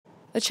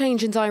A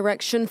change in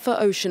direction for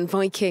Ocean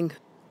Viking.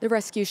 The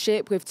rescue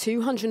ship with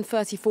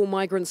 234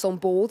 migrants on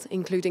board,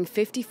 including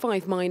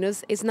 55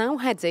 minors, is now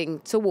heading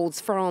towards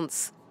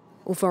France.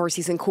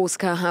 Authorities in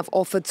Corsica have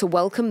offered to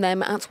welcome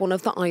them at one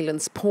of the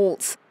island's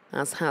ports,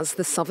 as has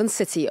the southern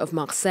city of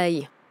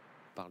Marseille.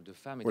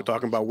 We're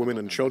talking about women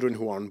and children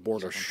who are on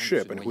board a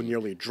ship and who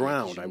nearly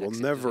drowned. I will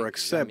never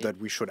accept that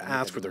we should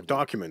ask for their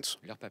documents.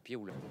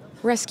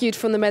 Rescued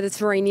from the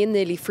Mediterranean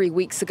nearly 3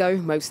 weeks ago,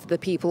 most of the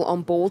people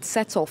on board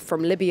set off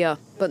from Libya,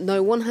 but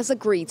no one has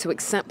agreed to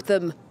accept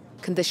them.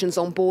 Conditions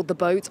on board the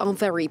boat are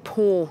very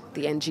poor.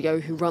 The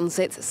NGO who runs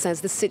it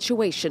says the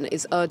situation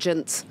is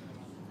urgent.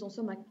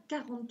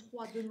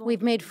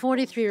 We've made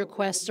 43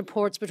 requests to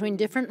ports between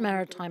different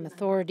maritime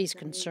authorities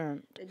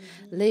concerned: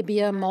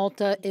 Libya,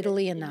 Malta,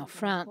 Italy, and now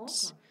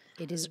France.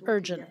 It is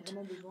urgent.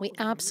 We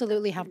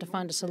absolutely have to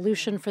find a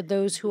solution for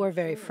those who are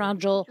very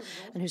fragile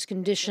and whose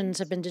conditions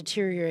have been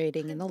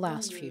deteriorating in the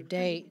last few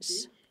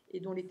days.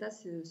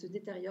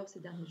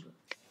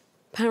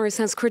 Paris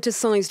has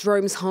criticised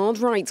Rome's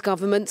hard-right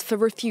government for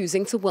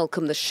refusing to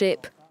welcome the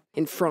ship.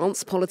 In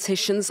France,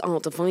 politicians are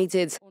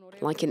divided.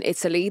 Like in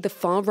Italy, the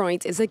far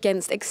right is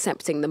against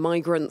accepting the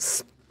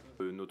migrants.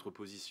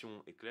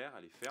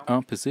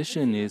 Our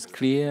position is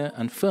clear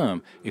and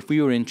firm. If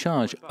we were in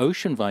charge,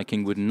 Ocean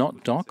Viking would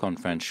not dock on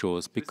French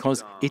shores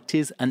because it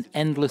is an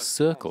endless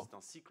circle.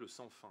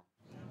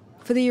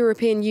 For the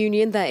European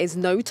Union, there is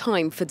no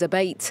time for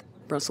debate.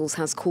 Brussels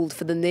has called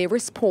for the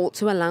nearest port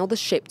to allow the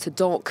ship to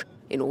dock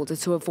in order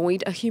to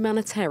avoid a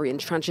humanitarian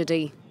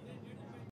tragedy.